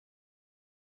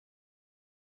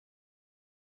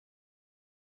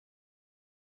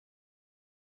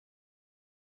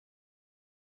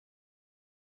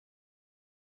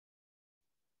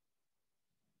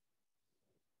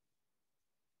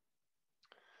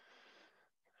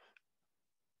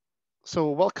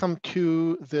So welcome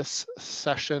to this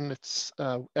session. It's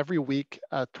every week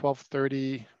at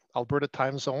 12:30 Alberta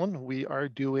time zone. We are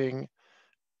doing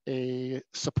a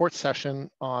support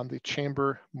session on the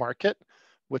Chamber Market,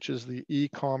 which is the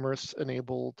e-commerce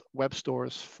enabled web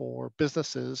stores for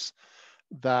businesses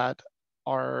that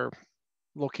are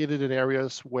located in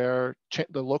areas where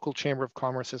the local Chamber of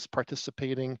Commerce is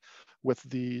participating with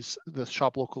the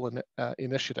Shop Local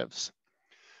initiatives.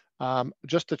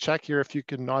 Just to check here, if you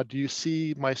can nod, do you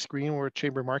see my screen where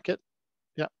Chamber Market?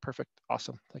 Yeah, perfect.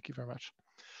 Awesome. Thank you very much.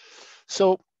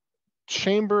 So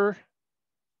Chamber,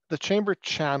 the Chamber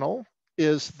channel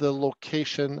is the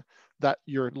location that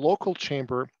your local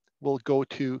chamber will go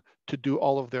to do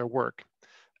all of their work.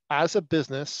 As a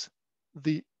business,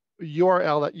 the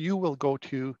URL that you will go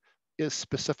to is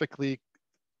specifically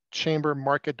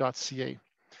ChamberMarket.ca.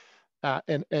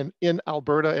 And in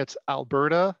Alberta, it's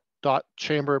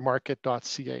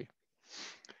alberta.chambermarket.ca.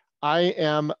 I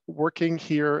am working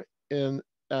here in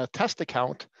a test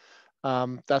account.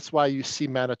 That's why you see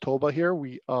Manitoba here.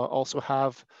 We also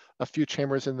have a few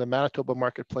chambers in the Manitoba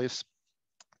marketplace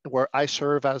where I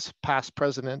serve as past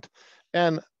president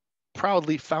and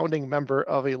proudly founding member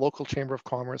of a local chamber of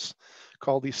commerce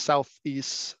called the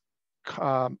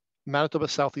Manitoba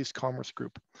Southeast Commerce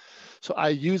Group. So I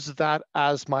use that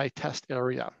as my test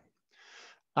area.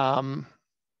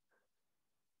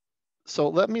 So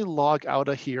let me log out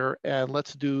of here and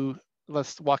let's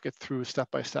walk it through step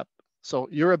by step. So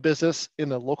you're a business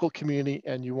in a local community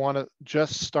and you want to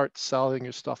just start selling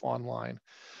your stuff online.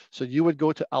 So you would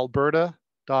go to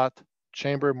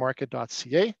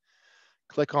alberta.chambermarket.ca,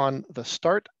 click on the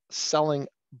Start Selling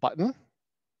button,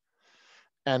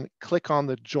 and click on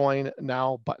the Join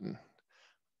Now button.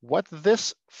 What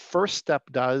this first step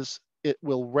does, it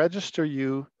will register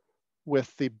you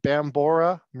with the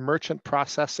Bambora merchant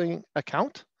processing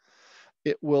account.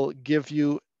 It will give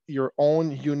you your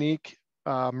own unique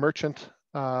merchant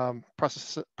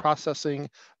processing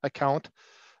account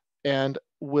and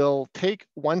will take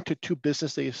 1 to 2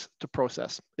 business days to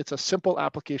process. It's a simple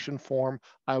application form.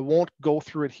 I won't go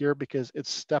through it here because it's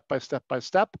step by step by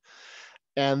step.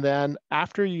 And then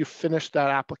after you finish that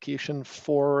application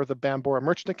for the Bambora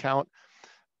merchant account,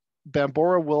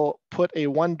 Bambora will put a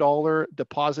 $1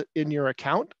 deposit in your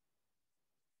account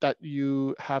that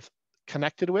you have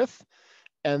connected with,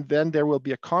 and then there will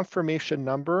be a confirmation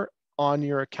number on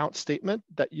your account statement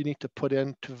that you need to put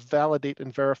in to validate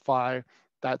and verify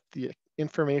that the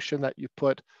information that you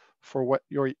put for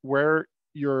where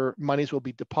your monies will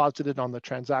be deposited on the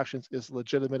transactions is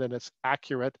legitimate and it's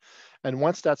accurate. And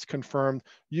once that's confirmed,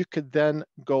 you could then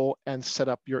go and set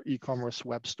up your e-commerce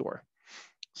web store.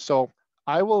 So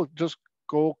I will just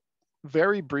go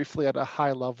very briefly at a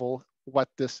high level what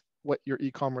your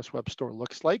e-commerce web store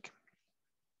looks like.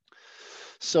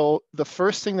 So the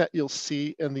first thing that you'll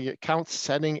see in the account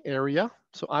setting area,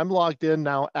 so I'm logged in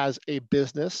now as a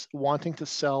business wanting to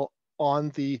sell on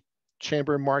the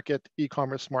Chamber Market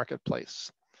e-commerce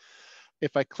marketplace.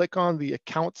 If I click on the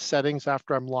account settings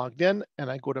after I'm logged in and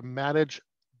I go to manage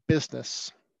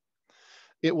business,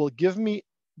 it will give me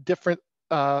different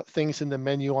things in the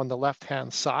menu on the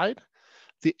left-hand side.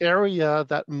 The area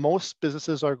that most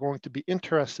businesses are going to be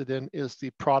interested in is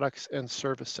the products and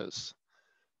services.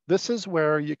 This is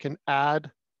where you can add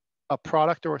a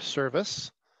product or a service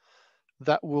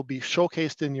that will be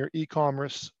showcased in your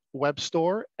e-commerce web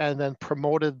store and then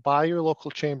promoted by your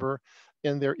local chamber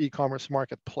in their e-commerce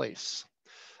marketplace.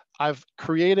 I've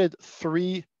created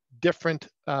 3 different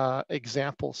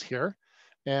examples here,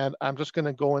 and I'm just going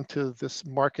to go into this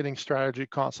marketing strategy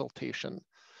consultation.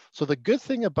 So the good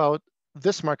thing about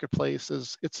this marketplace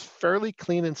is it's fairly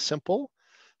clean and simple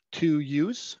to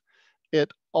use.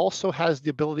 It also has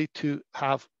the ability to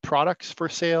have products for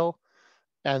sale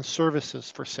and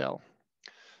services for sale.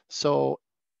 So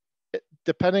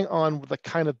depending on the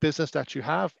kind of business that you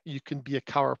have, you can be a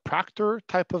chiropractor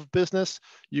type of business.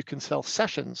 You can sell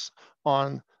sessions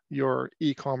on your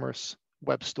e-commerce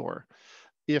web store.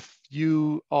 If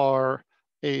you are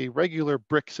a regular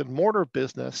bricks and mortar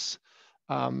business,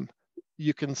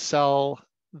 you can sell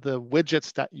the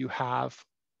widgets that you have,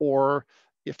 or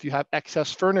if you have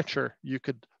excess furniture, you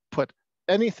could put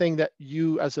anything that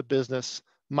you as a business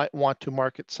might want to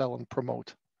market, sell, and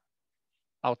promote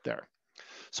out there.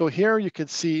 So here you can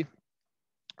see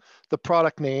the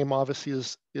product name obviously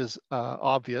is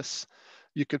obvious.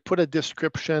 You could put a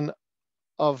description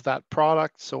of that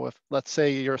product. So if, let's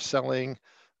say you're selling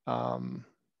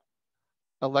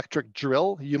electric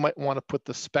drill, you might want to put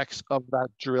the specs of that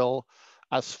drill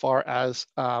as far as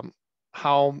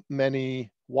how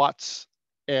many watts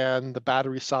and the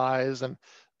battery size and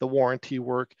the warranty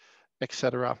work,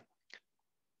 etc.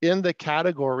 In the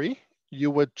category, you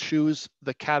would choose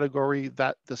the category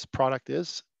that this product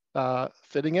is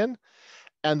fitting in,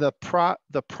 and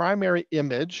the primary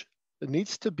image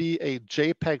needs to be a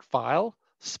JPEG file,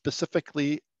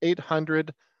 specifically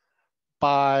 800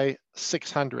 by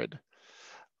 600.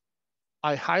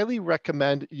 I highly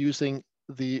recommend using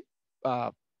the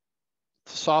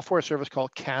software service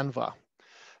called Canva.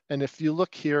 And if you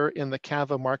look here in the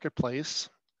Canva marketplace,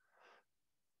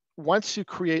 once you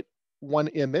create one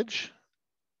image,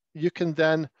 you can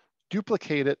then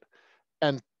duplicate it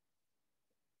and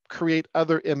create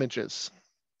other images,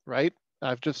 right?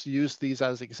 I've just used these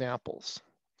as examples.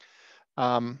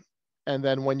 And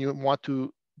then when you want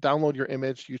to download your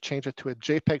image, you change it to a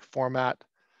JPEG format,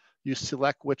 you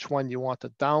select which one you want to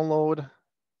download,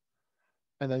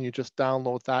 and then you just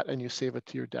download that and you save it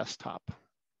to your desktop.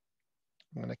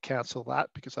 I'm going to cancel that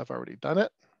because I've already done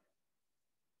it.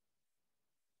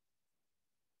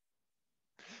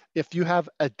 If you have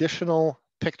additional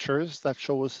pictures that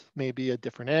shows maybe a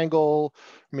different angle,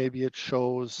 maybe it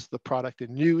shows the product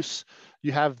in use,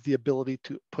 you have the ability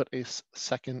to put a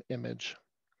second image.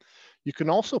 You can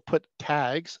also put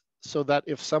tags so that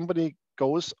if somebody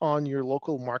goes on your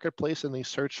local marketplace and they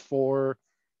search for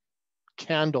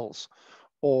candles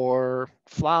or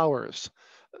flowers,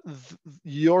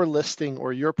 your listing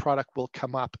or your product will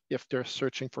come up if they're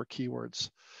searching for keywords.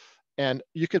 And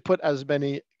you could put as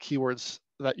many keywords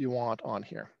that you want on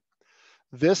here.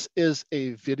 This is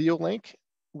a video link.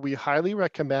 We highly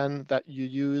recommend that you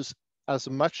use as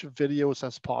much videos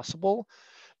as possible.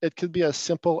 It could be as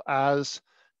simple as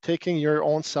taking your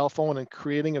own cell phone and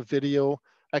creating a video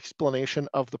explanation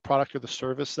of the product or the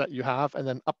service that you have, and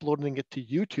then uploading it to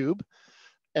YouTube,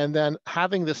 and then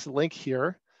having this link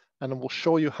here, and we'll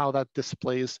show you how that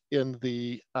displays in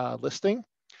the listing.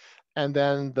 And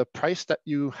then the price that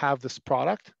you have this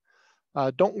product.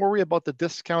 Don't worry about the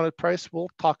discounted price. We'll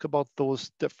talk about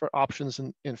those different options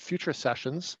in future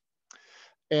sessions.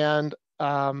 And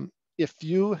if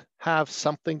you have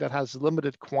something that has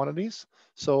limited quantities,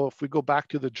 so if we go back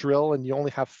to the drill and you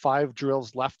only have 5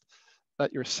 drills left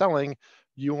that you're selling,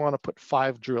 you want to put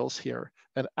 5 drills here.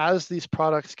 And as these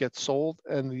products get sold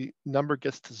and the number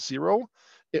gets to 0,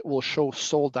 it will show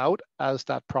sold out as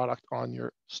that product on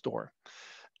your store.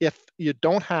 If you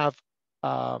don't have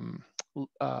a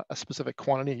specific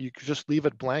quantity, you can just leave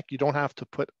it blank. You don't have to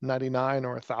put 99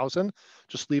 or 1,000.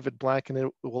 Just leave it blank and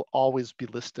it will always be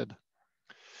listed.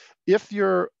 If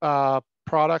your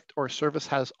product or service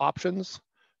has options,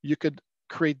 you could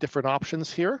create different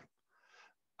options here.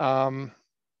 And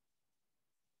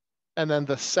then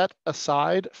the set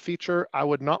aside feature, I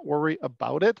would not worry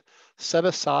about it. Set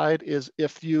aside is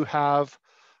if you have,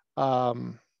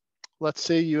 let's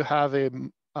say you have a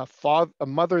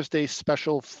Mother's Day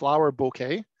special flower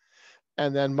bouquet,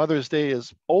 and then Mother's Day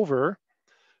is over,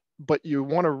 but you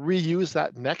want to reuse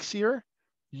that next year,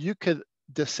 you could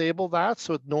disable that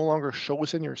so it no longer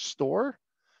shows in your store.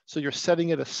 So you're setting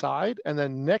it aside, and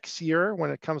then next year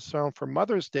when it comes around for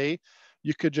Mother's Day,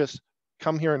 you could just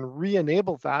come here and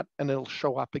re-enable that and it'll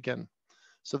show up again.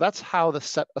 So that's how the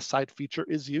set aside feature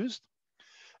is used.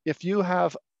 If you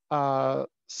have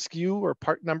SKU or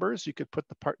part numbers, you could put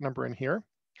the part number in here.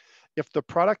 If the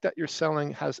product that you're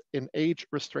selling has an age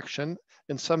restriction,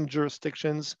 in some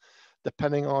jurisdictions,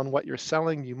 depending on what you're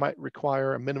selling, you might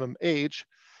require a minimum age.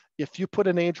 If you put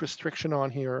an age restriction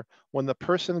on here, when the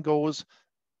person goes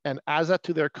and adds that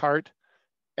to their cart,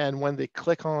 and when they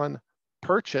click on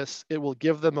purchase, it will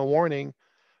give them a warning.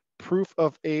 Proof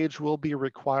of age will be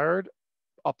required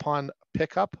upon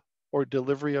pickup or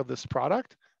delivery of this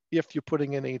product if you're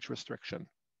putting an age restriction.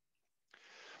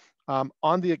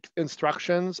 On the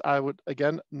instructions, I would,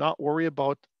 again, not worry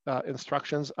about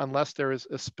instructions unless there is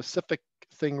a specific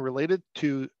thing related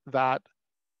to that.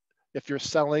 If you're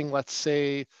selling, let's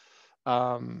say,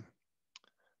 if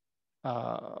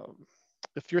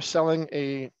you're selling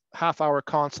a half-hour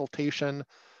consultation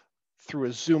through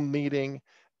a Zoom meeting,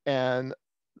 and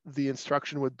the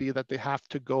instruction would be that they have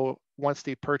to go, once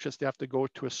they purchase, they have to go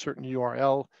to a certain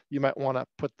URL, you might want to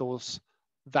put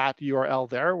that URL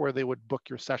there where they would book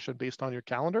your session based on your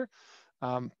calendar.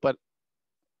 But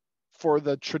for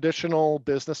the traditional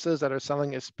businesses that are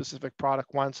selling a specific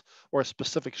product once or a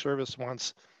specific service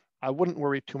once, I wouldn't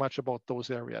worry too much about those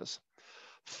areas.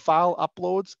 File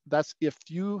uploads, that's if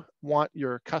you want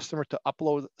your customer to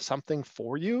upload something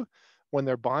for you when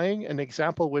they're buying. An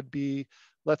example would be,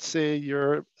 let's say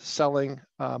you're selling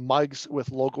mugs with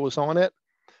logos on it,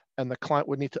 and the client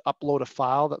would need to upload a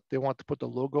file that they want to put the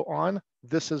logo on.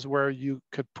 This is where you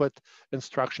could put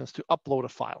instructions to upload a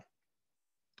file.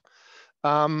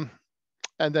 And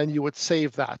then you would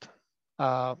save that.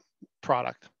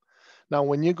 product. Now,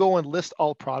 when you go and list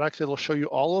all products, it'll show you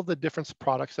all of the different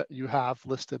products that you have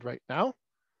listed right now.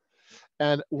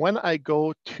 And when I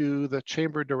go to the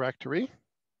chamber directory,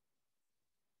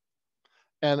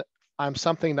 and I'm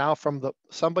somebody from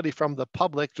the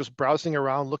public just browsing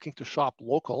around looking to shop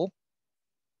local,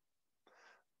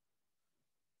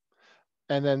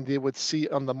 and then they would see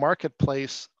on the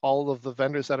marketplace all of the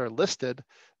vendors that are listed,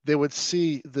 they would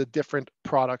see the different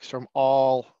products from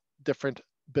all different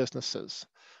businesses.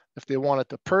 If they wanted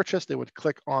to purchase, they would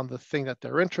click on the thing that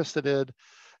they're interested in.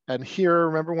 And here,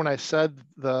 remember when I said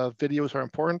the videos are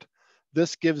important?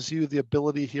 This gives you the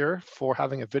ability here for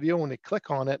having a video. When they click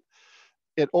on it,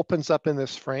 it opens up in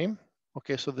this frame.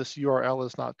 Okay, so this URL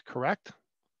is not correct.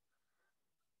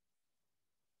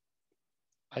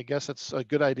 I guess it's a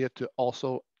good idea to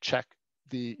also check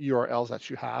the URLs that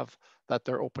you have, that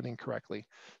they're opening correctly.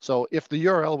 So if the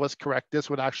URL was correct, this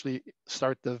would actually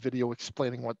start the video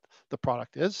explaining what the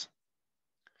product is.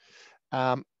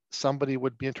 Somebody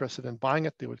would be interested in buying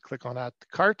it. They would click on add to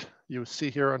cart. You would see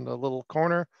here in the little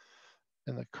corner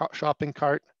in the shopping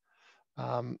cart.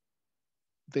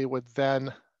 They would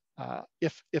then,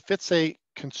 if it's a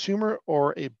consumer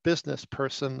or a business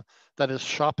person that is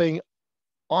shopping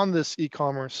on this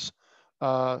e-commerce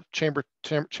chamber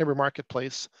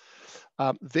marketplace,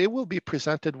 they will be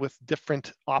presented with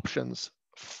different options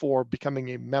for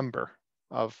becoming a member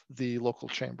of the local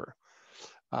chamber.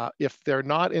 If they're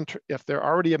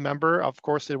already a member, of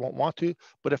course they won't want to,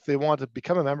 but if they want to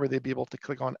become a member, they'd be able to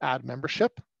click on add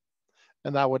membership,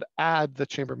 and that would add the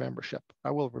chamber membership.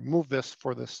 I will remove this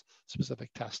for this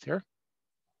specific test here.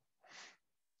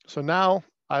 So now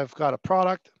I've got a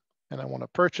product and I want to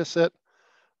purchase it.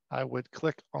 I would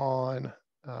click on,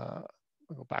 I'll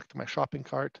go back to my shopping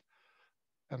cart,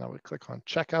 and I would click on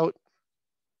checkout.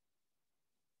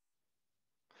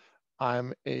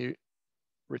 I'm a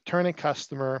returning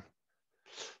customer.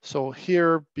 So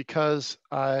here, because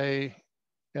I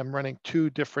am running two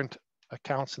different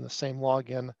accounts in the same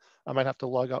login, I might have to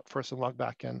log out first and log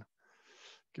back in.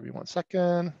 Give me 1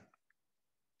 second.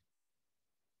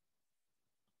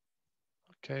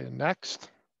 Okay, next.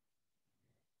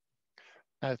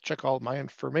 I check all my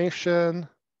information,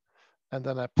 and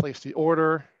then I place the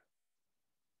order.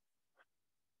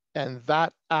 And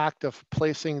that act of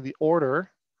placing the order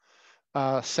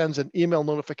sends an email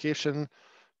notification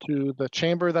to the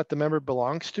chamber that the member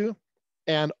belongs to,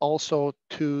 and also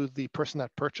to the person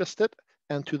that purchased it,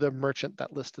 and to the merchant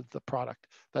that listed the product,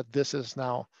 that this is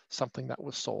now something that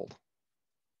was sold.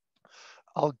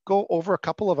 I'll go over a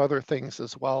couple of other things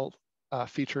as well,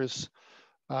 features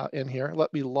in here.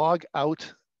 Let me log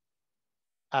out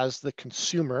as the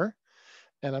consumer,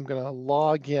 and I'm going to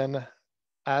log in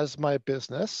as my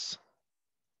business.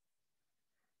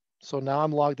 So now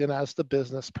I'm logged in as the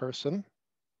business person.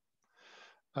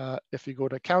 If you go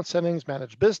to account settings,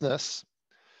 manage business,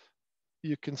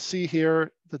 you can see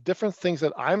here the different things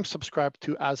that I'm subscribed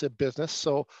to as a business.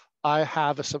 So I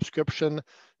have a subscription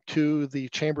to the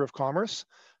Chamber of Commerce.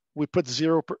 We put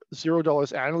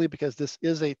 $0 annually because this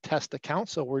is a test account,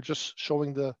 so we're just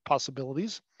showing the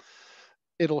possibilities.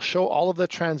 It'll show all of the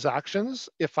transactions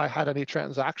if I had any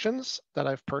transactions that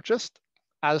I've purchased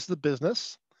as the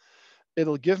business.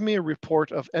 It'll give me a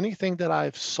report of anything that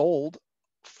I've sold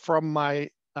from my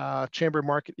Chamber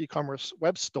Market e-commerce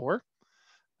web store.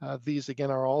 These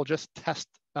again are all just test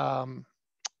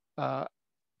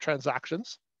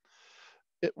transactions.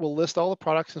 It will list all the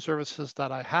products and services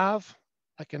that I have.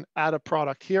 I can add a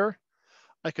product here.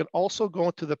 I can also go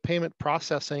into the payment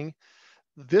processing.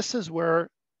 This is where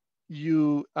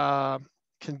you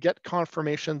can get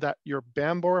confirmation that your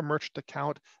Bambora merchant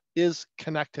account is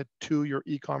connected to your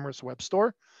e-commerce web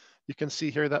store. You can see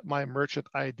here that my merchant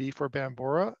ID for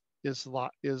Bambora is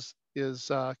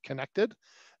connected,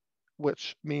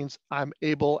 which means I'm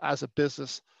able as a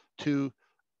business to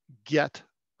get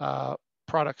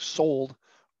products sold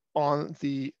on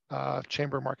the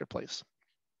Chamber Marketplace.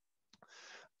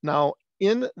 Now,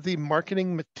 in the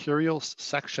marketing materials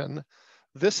section,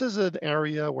 this is an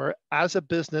area where, as a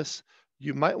business,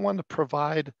 you might want to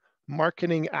provide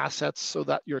marketing assets so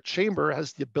that your chamber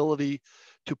has the ability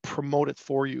to promote it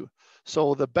for you.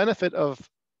 So the benefit of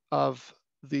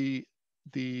the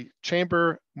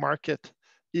Chamber Market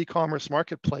e-commerce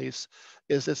marketplace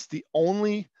is it's the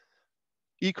only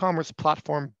e-commerce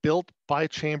platform built by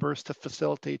chambers to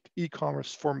facilitate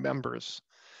e-commerce for members.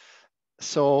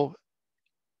 So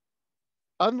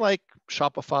unlike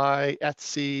Shopify,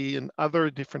 Etsy, and other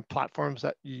different platforms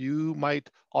that you might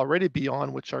already be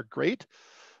on, which are great,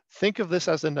 think of this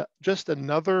as just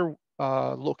another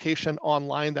location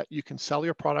online that you can sell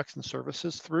your products and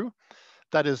services through.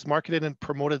 that is marketed and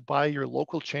promoted by your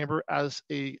local chamber as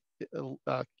a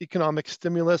economic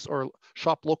stimulus or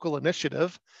shop local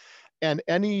initiative. And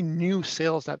any new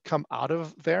sales that come out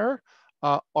of there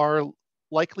are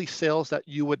likely sales that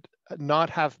you would not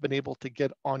have been able to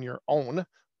get on your own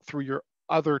through your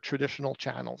other traditional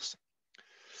channels.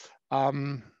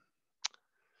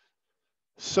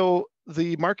 So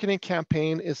the marketing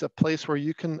campaign is a place where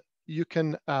you can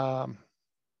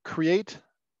create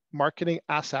marketing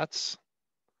assets.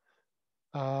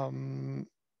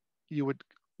 You would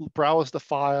browse the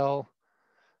file.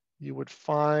 You would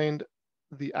find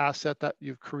the asset that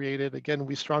you've created. Again,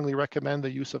 we strongly recommend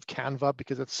the use of Canva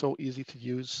because it's so easy to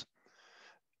use.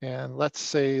 And let's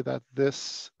say that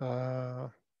this,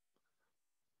 I'm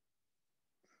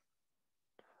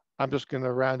just going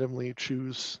to randomly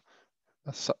choose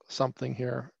something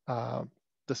here,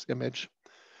 this image.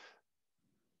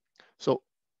 So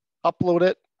upload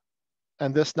it,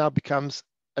 and this now becomes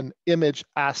an image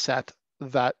asset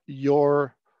that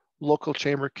your local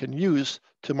chamber can use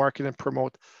to market and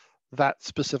promote that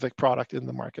specific product in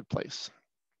the marketplace.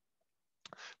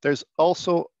 There's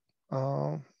also,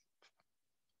 it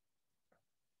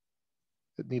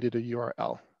needed a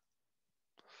URL.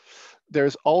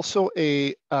 There's also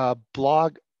a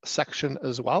blog section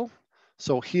as well.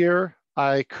 So here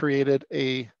I created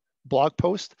a blog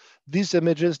post. These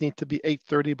images need to be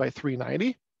 830 by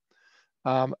 390.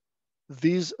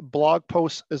 These blog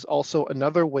posts is also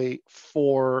another way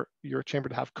for your chamber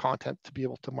to have content to be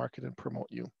able to market and promote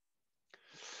you.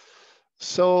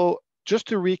 So just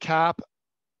to recap,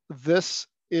 this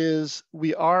is,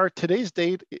 today's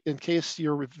date, in case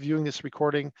you're reviewing this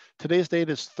recording, today's date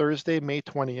is Thursday, May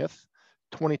 20th,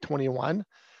 2021.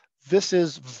 This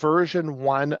is version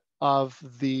 1 of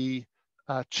the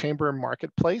chamber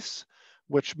marketplace,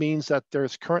 which means that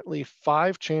there's currently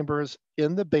 5 chambers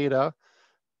in the beta,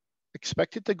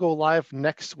 expected to go live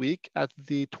next week at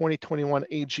the 2021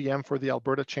 AGM for the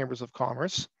Alberta Chambers of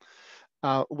Commerce,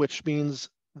 which means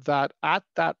that at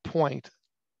that point,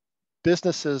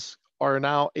 businesses are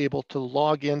now able to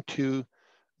log into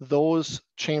those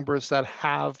chambers that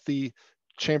have the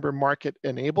chamber market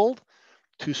enabled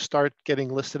to start getting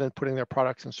listed and putting their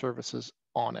products and services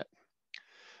on it.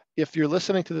 If you're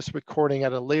listening to this recording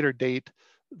at a later date,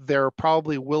 there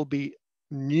probably will be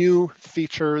new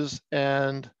features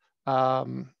and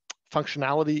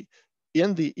functionality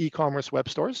in the e-commerce web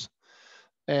stores.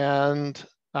 And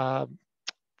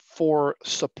for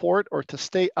support or to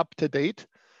stay up to date,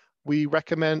 we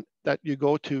recommend that you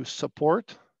go to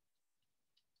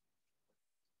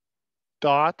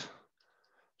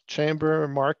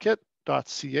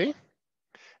support.ChamberMarket.ca,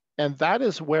 and that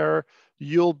is where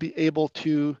you'll be able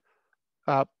to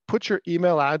put your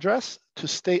email address to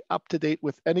stay up to date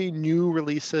with any new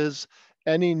releases,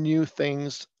 any new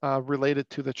things related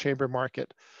to the chamber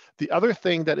market. The other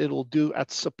thing that it'll do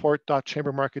at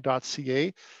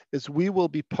support.chambermarket.ca is we will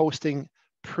be posting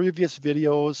previous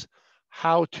videos,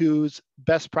 how-tos,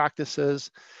 best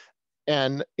practices,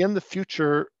 and in the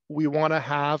future, we want to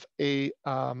have a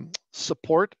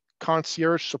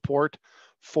concierge support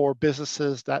for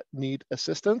businesses that need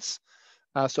assistance.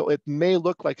 So it may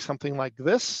look like something like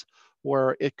this,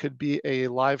 where it could be a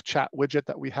live chat widget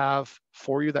that we have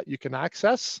for you that you can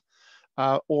access,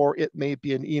 or it may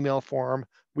be an email form.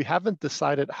 We haven't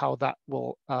decided how that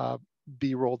will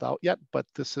be rolled out yet, but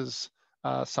this is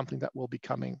something that will be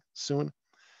coming soon.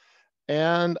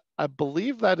 And I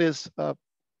believe that is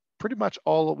pretty much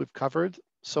all that we've covered.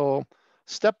 So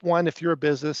step 1, if you're a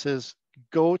business, is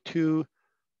go to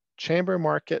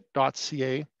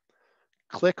ChamberMarket.ca,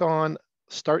 click on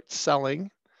Start Selling.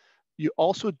 You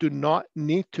also do not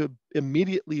need to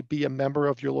immediately be a member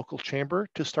of your local chamber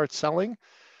to start selling.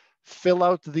 Fill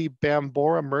out the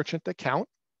Bambora merchant account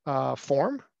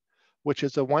form, which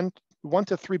is a 1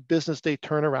 to 3 business day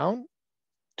turnaround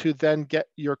to then get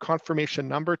your confirmation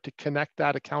number to connect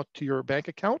that account to your bank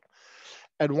account.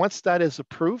 And once that is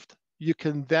approved, you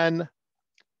can then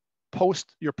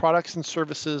post your products and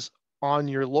services on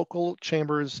your local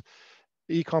chamber's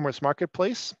e-commerce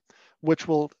marketplace, which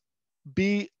will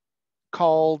be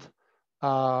called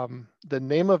the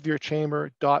name of your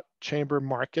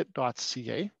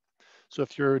chamber.chambermarket.ca. So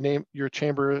if your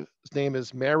chamber's name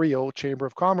is Mario Chamber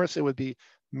of Commerce, it would be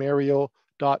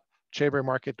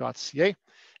mario.chambermarket.ca.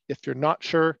 If you're not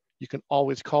sure, you can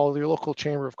always call your local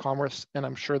Chamber of Commerce, and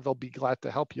I'm sure they'll be glad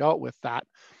to help you out with that.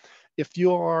 If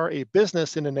you are a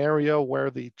business in an area where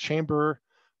the Chamber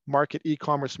Market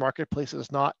e-commerce marketplace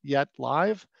is not yet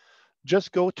live,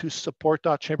 just go to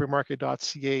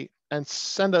support.chambermarket.ca and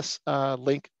send us a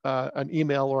link, an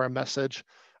email or a message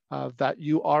that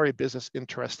you are a business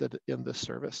interested in this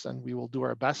service, and we will do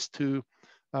our best to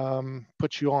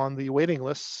put you on the waiting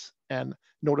lists and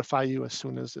notify you as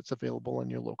soon as it's available in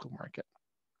your local market.